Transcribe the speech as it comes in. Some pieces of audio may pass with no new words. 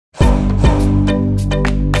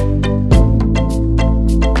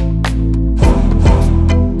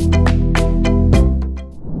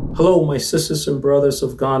Hello, my sisters and brothers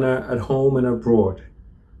of Ghana at home and abroad.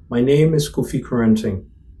 My name is Kofi Koranteng.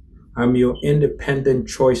 I'm your independent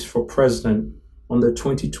choice for president on the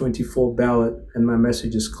 2024 ballot, and my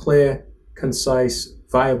message is clear, concise,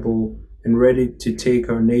 viable, and ready to take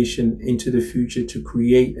our nation into the future to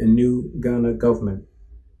create a new Ghana government.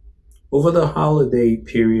 Over the holiday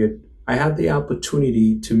period, I had the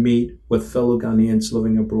opportunity to meet with fellow Ghanaians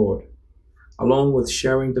living abroad. Along with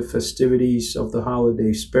sharing the festivities of the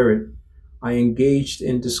holiday spirit, I engaged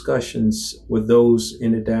in discussions with those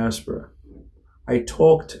in the diaspora. I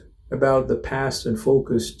talked about the past and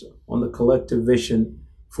focused on the collective vision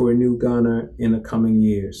for a new Ghana in the coming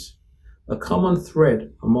years. A common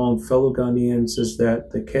thread among fellow Ghanaians is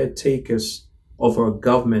that the caretakers of our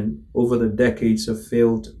government over the decades have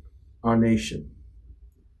failed our nation.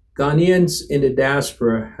 Ghanaians in the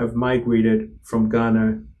diaspora have migrated from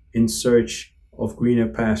Ghana in search of greener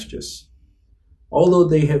pastures. Although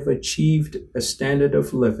they have achieved a standard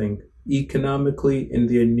of living economically in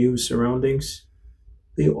their new surroundings,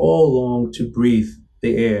 they all long to breathe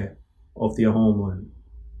the air of their homeland.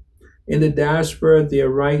 In the diaspora, their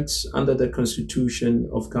rights under the Constitution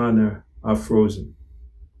of Ghana are frozen.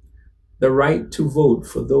 The right to vote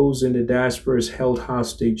for those in the diaspora is held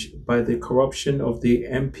hostage by the corruption of the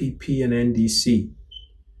MPP and NDC.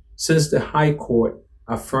 Since the High Court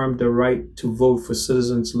affirmed the right to vote for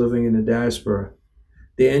citizens living in the diaspora,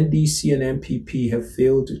 the NDC and MPP have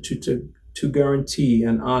failed to guarantee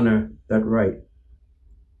and honor that right.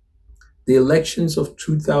 The elections of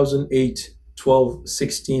 2008, 12,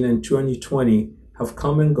 16, and 2020 have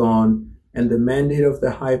come and gone, and the mandate of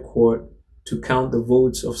the High Court to count the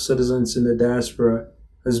votes of citizens in the diaspora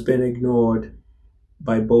has been ignored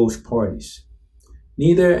by both parties.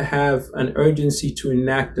 Neither have an urgency to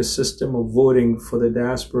enact a system of voting for the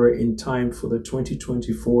diaspora in time for the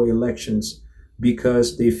 2024 elections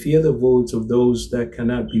because they fear the votes of those that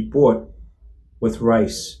cannot be bought with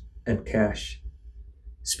rice and cash.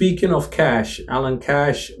 Speaking of cash, Alan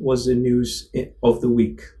Cash was the news of the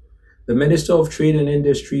week. The Minister of Trade and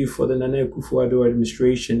Industry for the Nana Akufo-Addo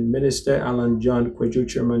administration, Minister Alan John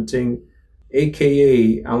Kwadwo,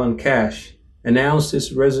 aka Alan Cash, announced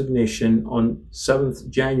his resignation on 7th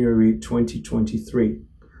January 2023.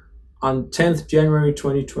 On 10th January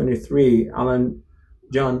 2023, Alan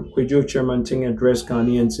John Kwadwo addressed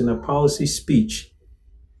Ghanaians in a policy speech,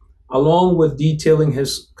 along with detailing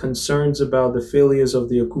his concerns about the failures of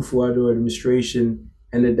the Akufo-Addo administration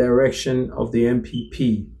and the direction of the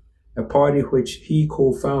MPP, a party which he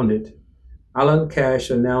co-founded. Alan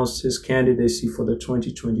Cash announced his candidacy for the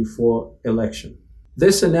 2024 election.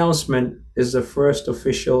 This announcement is the first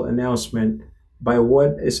official announcement by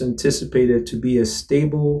what is anticipated to be a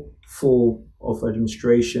stable full of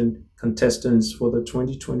administration contestants for the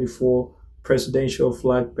 2024 presidential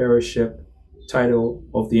flag bearership title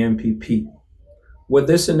of the MPP. With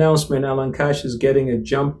this announcement, Alan Cash is getting a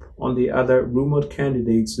jump on the other rumored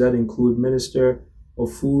candidates that include Minister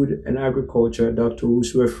of Food and Agriculture, Dr.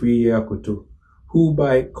 Usuafri Yakutu, who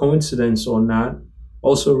by coincidence or not,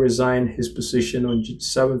 also resigned his position on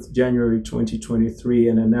 7th January 2023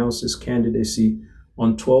 and announced his candidacy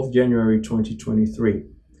on 12th January 2023.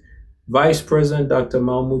 Vice President Dr.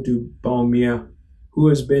 Mahmoudou Bawumia, who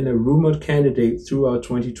has been a rumored candidate throughout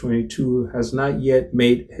 2022, has not yet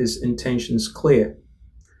made his intentions clear.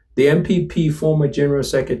 The MPP former General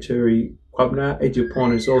Secretary Kwabena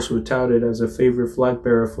Ejipon is also touted as a favorite flag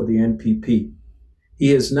bearer for the NPP. He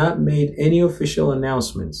has not made any official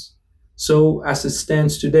announcements. So as it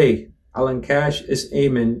stands today, Alan Cash is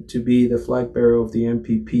aiming to be the flag bearer of the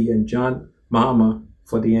MPP and John Mahama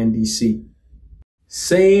for the NDC.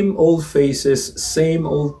 Same old faces, same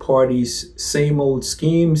old parties, same old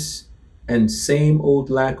schemes, and same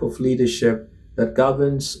old lack of leadership that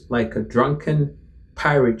governs like a drunken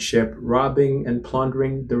pirate ship, robbing and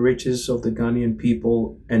plundering the riches of the Ghanaian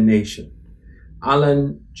people and nation.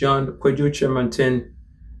 Alan John Kwadwo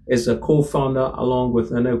is a co-founder along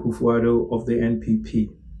with Nana Akufo-Addo of the NPP.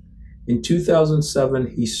 In 2007,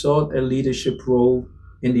 he sought a leadership role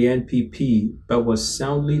in the NPP, but was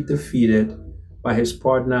soundly defeated by his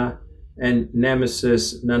partner and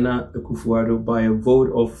nemesis Nana Akufo-Addo by a vote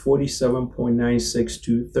of 47.96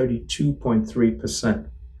 to 32.3%.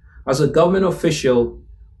 As a government official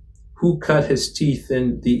who cut his teeth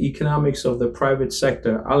in the economics of the private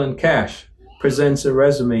sector, Alan Cash presents a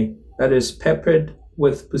resume that is peppered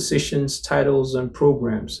with positions, titles, and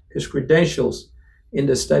programs. His credentials in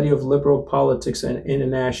the study of liberal politics and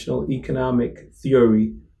international economic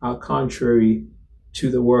theory are contrary to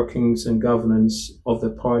the workings and governance of the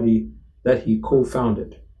party that he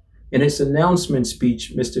co-founded. In his announcement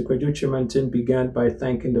speech, Mr. Kwadwo Kyerematen began by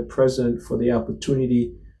thanking the president for the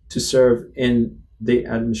opportunity to serve in the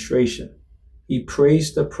administration. He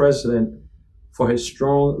praised the president for his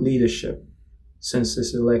strong leadership since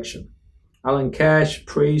his election. Alan Cash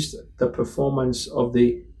praised the performance of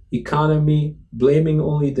the economy, blaming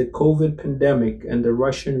only the COVID pandemic and the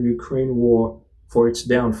Russian-Ukraine war for its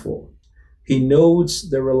downfall. He notes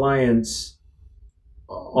the reliance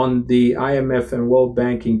on the IMF and World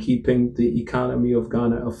Bank in keeping the economy of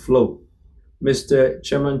Ghana afloat. Mr.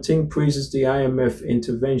 Kyerematen praises the IMF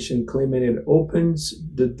intervention, claiming it opens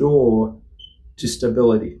the door to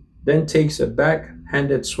stability, then takes a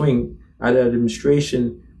backhanded swing at the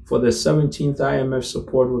administration for the 17th IMF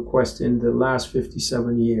support request in the last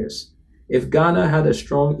 57 years. If Ghana had a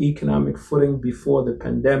strong economic footing before the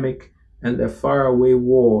pandemic and the faraway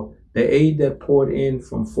war, the aid that poured in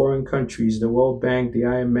from foreign countries, the World Bank, the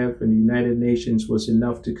IMF, and the United Nations was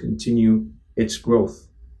enough to continue its growth.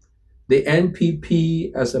 The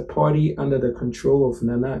NPP, as a party under the control of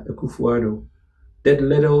Nana Akufo-Addo, did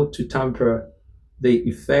little to temper the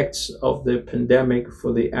effects of the pandemic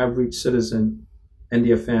for the average citizen and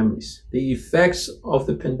their families. The effects of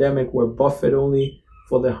the pandemic were buffered only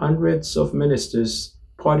for the hundreds of ministers,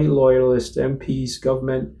 party loyalists, MPs,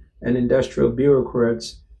 government, and industrial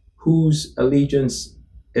bureaucrats whose allegiance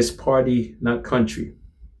is party, not country.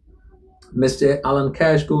 Mr. Alan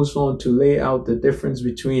Cash goes on to lay out the difference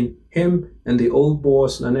between him and the old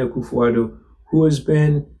boss, Nana Akufo-Addo, who has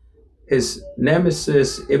been his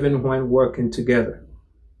nemesis even when working together.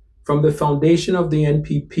 From the foundation of the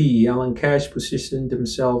NPP, Alan Cash positioned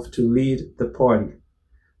himself to lead the party.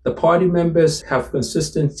 The party members have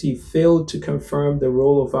consistently failed to confirm the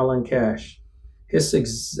role of Alan Cash. His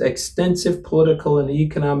extensive political and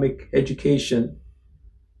economic education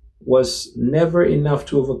was never enough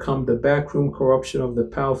to overcome the backroom corruption of the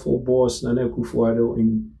powerful boss Nana Akufo-Addo.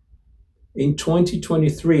 In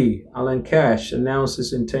 2023, Alan Cash announced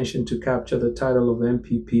his intention to capture the title of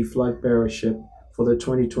NPP flag bearership for the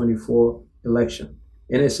 2024 election.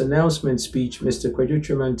 In his announcement speech, Mr. Kwadwo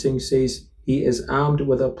Kyerematen says he is armed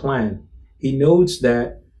with a plan. He notes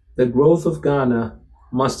that the growth of Ghana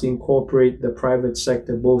must incorporate the private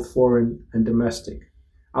sector, both foreign and domestic.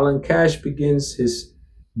 Alan Cash begins his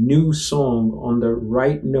new song on the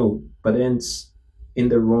right note, but ends in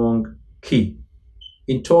the wrong key.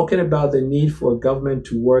 In talking about the need for a government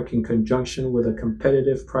to work in conjunction with a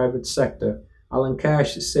competitive private sector, Alan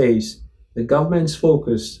Cash says the government's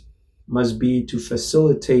focus must be to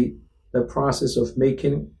facilitate the process of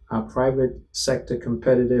making our private sector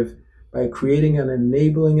competitive by creating an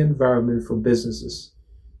enabling environment for businesses.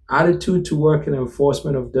 Attitude to work and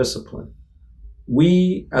enforcement of discipline.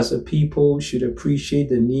 We as a people should appreciate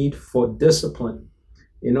the need for discipline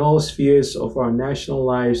in all spheres of our national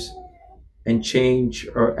lives and change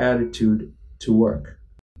our attitude to work.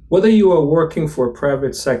 Whether you are working for a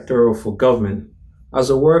private sector or for government, as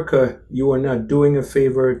a worker, you are not doing a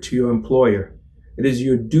favor to your employer. It is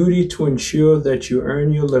your duty to ensure that you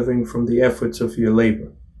earn your living from the efforts of your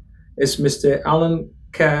labor. It's Mr. Alan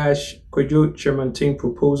Cash Kwadwo Kyerematen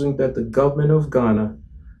proposing that the government of Ghana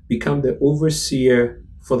become the overseer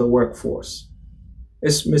for the workforce.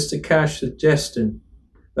 It's Mr. Cash suggesting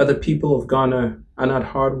that the people of Ghana are not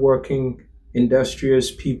hardworking,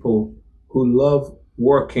 industrious people who love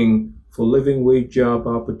working for living wage job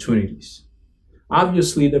opportunities.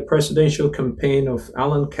 Obviously, the presidential campaign of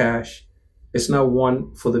Alan Cash is not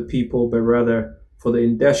one for the people, but rather for the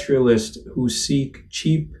industrialists who seek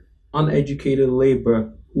cheap, uneducated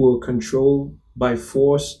labor who are controlled by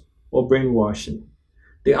force or brainwashing.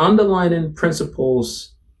 The underlying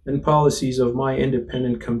principles and policies of my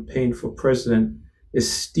independent campaign for president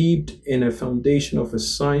is steeped in a foundation of a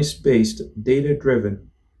science-based, data-driven,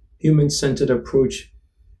 human-centered approach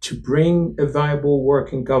to bring a viable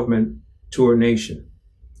working government to our nation.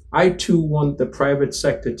 I too want the private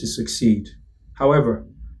sector to succeed. However,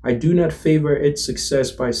 I do not favor its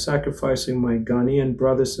success by sacrificing my Ghanaian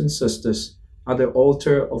brothers and sisters at the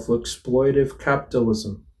altar of exploitative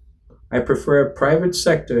capitalism. I prefer a private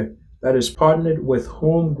sector that is partnered with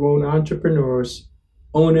homegrown entrepreneurs,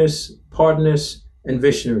 owners, partners, and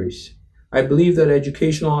visionaries. I believe that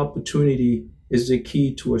educational opportunity is the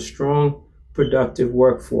key to a strong, productive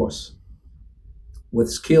workforce with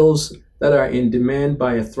skills that are in demand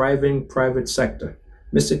by a thriving private sector.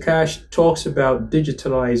 Mr. Cash talks about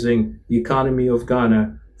digitalizing the economy of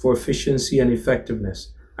Ghana for efficiency and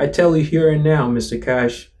effectiveness. I tell you here and now, Mr.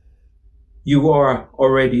 Cash, you are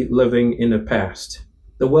already living in the past.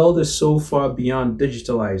 The world is so far beyond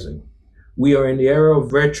digitalizing. We are in the era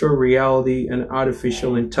of virtual reality and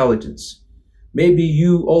artificial intelligence. Maybe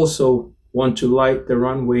you also want to light the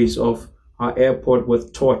runways of our airport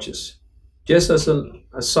with torches. Just as an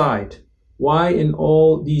aside, why in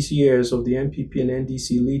all these years of the NPP and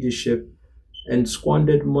NDC leadership and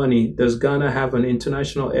squandered money does Ghana have an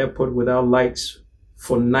international airport without lights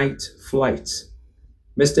for night flights?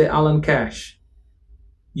 Mr. Alan Cash,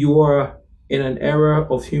 you are in an era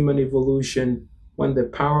of human evolution when the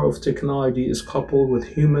power of technology is coupled with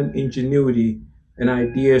human ingenuity and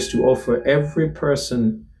ideas to offer every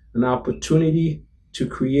person an opportunity to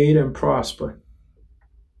create and prosper.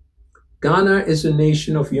 Ghana is a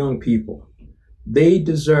nation of young people. They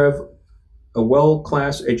deserve a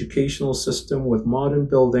world-class educational system with modern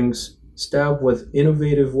buildings, staffed with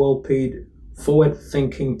innovative, well-paid,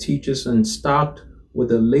 forward-thinking teachers, and stocked with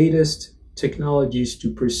the latest technologies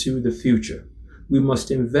to pursue the future. We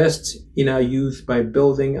must invest in our youth by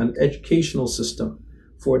building an educational system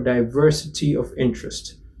for diversity of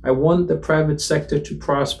interest. I want the private sector to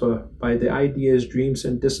prosper by the ideas, dreams,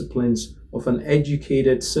 and disciplines of an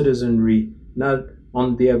educated citizenry, not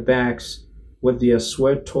on their backs with their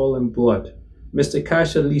sweat, toil, and blood. Mr.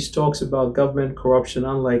 Cash at least talks about government corruption,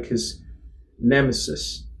 unlike his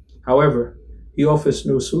nemesis. However, he offers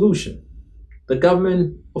no solution. The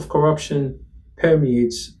government of corruption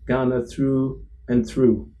permeates Ghana through and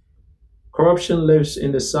through. Corruption lives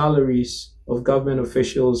in the salaries of government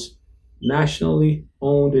officials, nationally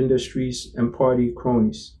owned industries, and party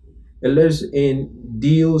cronies. It lives in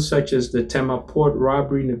deals such as the Tema port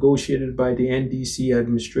robbery negotiated by the NDC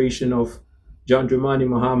administration of John Dramani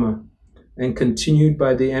Mahama and continued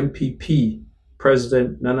by the MPP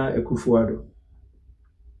President Nana Akufo-Addo.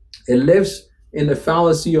 It lives in the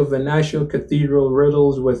fallacy of the National Cathedral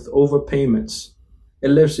riddles with overpayments. It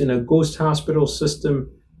lives in a ghost hospital system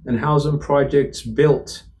and housing projects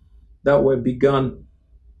built that were begun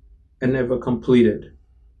and never completed.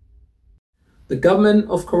 The government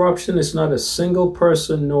of corruption is not a single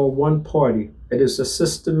person nor one party. It is a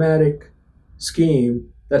systematic scheme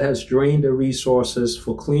that has drained the resources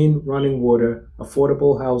for clean running water,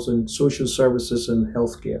 affordable housing, social services, and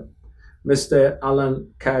healthcare. Mr.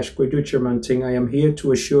 Alan Cash Kwedu, I am here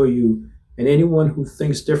to assure you and anyone who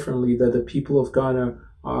thinks differently that the people of Ghana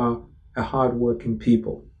are a hardworking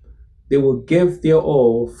people. They will give their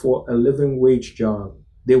all for a living wage job.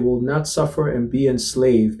 They will not suffer and be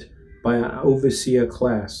enslaved by an overseer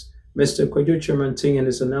class. Mr. Kwedu in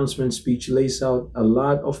his announcement speech lays out a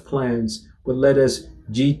lot of plans with letters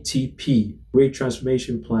GTP, Great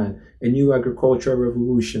Transformation Plan, a New Agricultural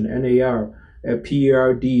Revolution, NAR, a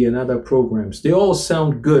PRD, and other programs. They all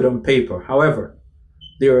sound good on paper. However,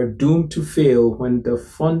 they are doomed to fail when the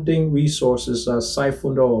funding resources are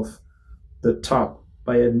siphoned off the top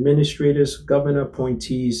by administrators, government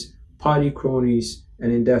appointees, party cronies,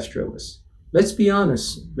 and industrialists. Let's be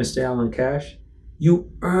honest, Mr. Alan Cash.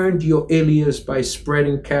 You earned your alias by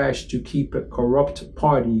spreading cash to keep a corrupt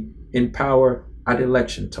party in power at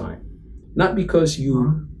election time, not because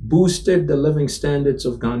you boosted the living standards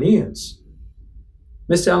of Ghanaians.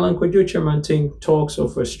 Mr. Alan Kwedu talks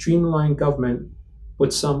of a streamlined government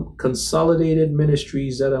with some consolidated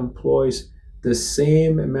ministries that employs the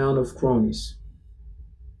same amount of cronies.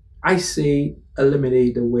 I say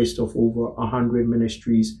eliminate the waste of over 100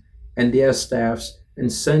 ministries and their staffs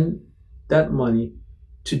and send that money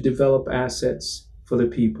to develop assets for the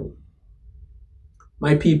people.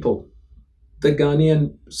 My people, the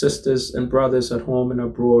Ghanaian sisters and brothers at home and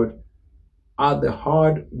abroad, are the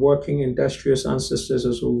hard-working, industrious ancestors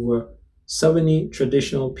of over 70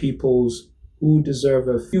 traditional peoples who deserve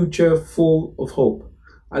a future full of hope.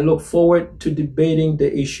 I look forward to debating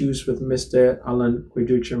the issues with Mr. Alan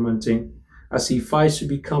Kwedu as he fights to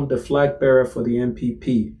become the flag bearer for the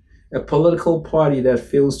NPP, a political party that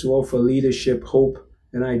fails to offer leadership, hope,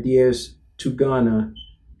 and ideas to Ghana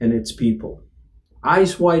and its people.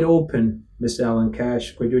 Eyes wide open, Mr. Alan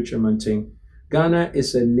Cash Kwedu. Ghana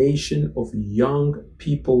is a nation of young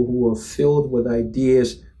people who are filled with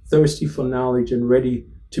ideas, thirsty for knowledge, and ready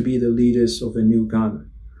to be the leaders of a new Ghana.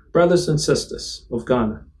 Brothers and sisters of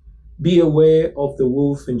Ghana, be aware of the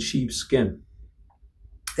wolf in sheep's skin.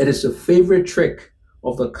 It is a favorite trick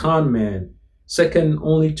of the con man, second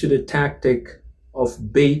only to the tactic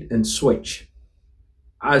of bait and switch.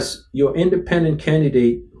 As your independent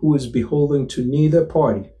candidate who is beholden to neither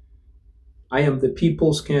party, I am the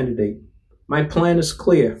people's candidate. My plan is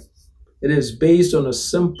clear. It is based on a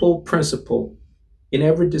simple principle. In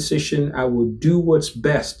every decision, I will do what's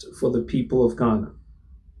best for the people of Ghana.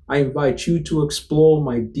 I invite you to explore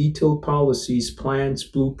my detailed policies, plans,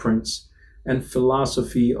 blueprints, and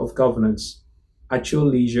philosophy of governance at your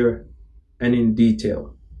leisure and in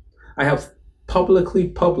detail. I have publicly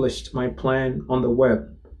published my plan on the web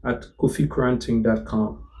at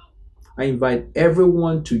kofikoranteng.com. I invite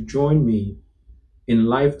everyone to join me in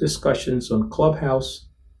live discussions on Clubhouse,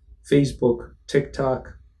 Facebook,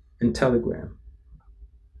 TikTok, and Telegram.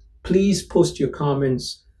 Please post your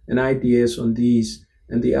comments and ideas on these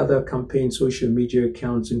and the other campaign social media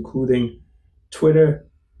accounts, including Twitter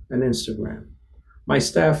and Instagram. My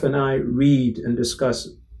staff and I read and discuss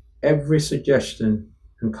every suggestion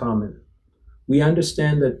and comment. We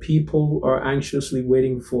understand that people are anxiously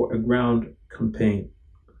waiting for a ground campaign.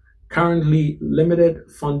 Currently,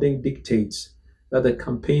 limited funding dictates that the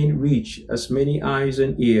campaign reach as many eyes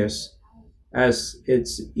and ears as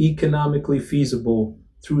it's economically feasible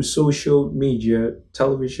through social media,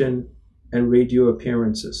 television, and radio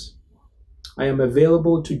appearances. I am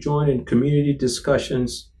available to join in community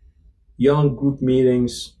discussions, young group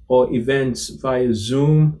meetings, or events via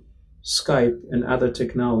Zoom, Skype, and other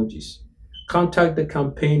technologies. Contact the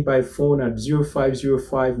campaign by phone at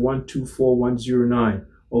 0505-124-109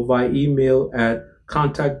 or via email at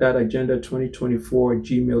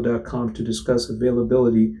contact.agenda2024@gmail.com to discuss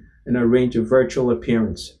availability and arrange a virtual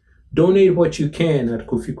appearance. Donate what you can at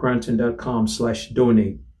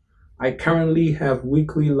kofikoranteng.com/donate. I currently have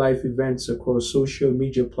weekly live events across social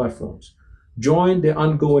media platforms. Join the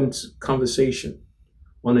ongoing conversation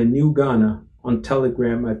on a new Ghana on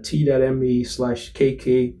Telegram at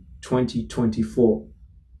t.me/KK2024.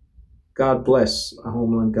 God bless our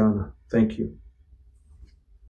homeland Ghana. Thank you.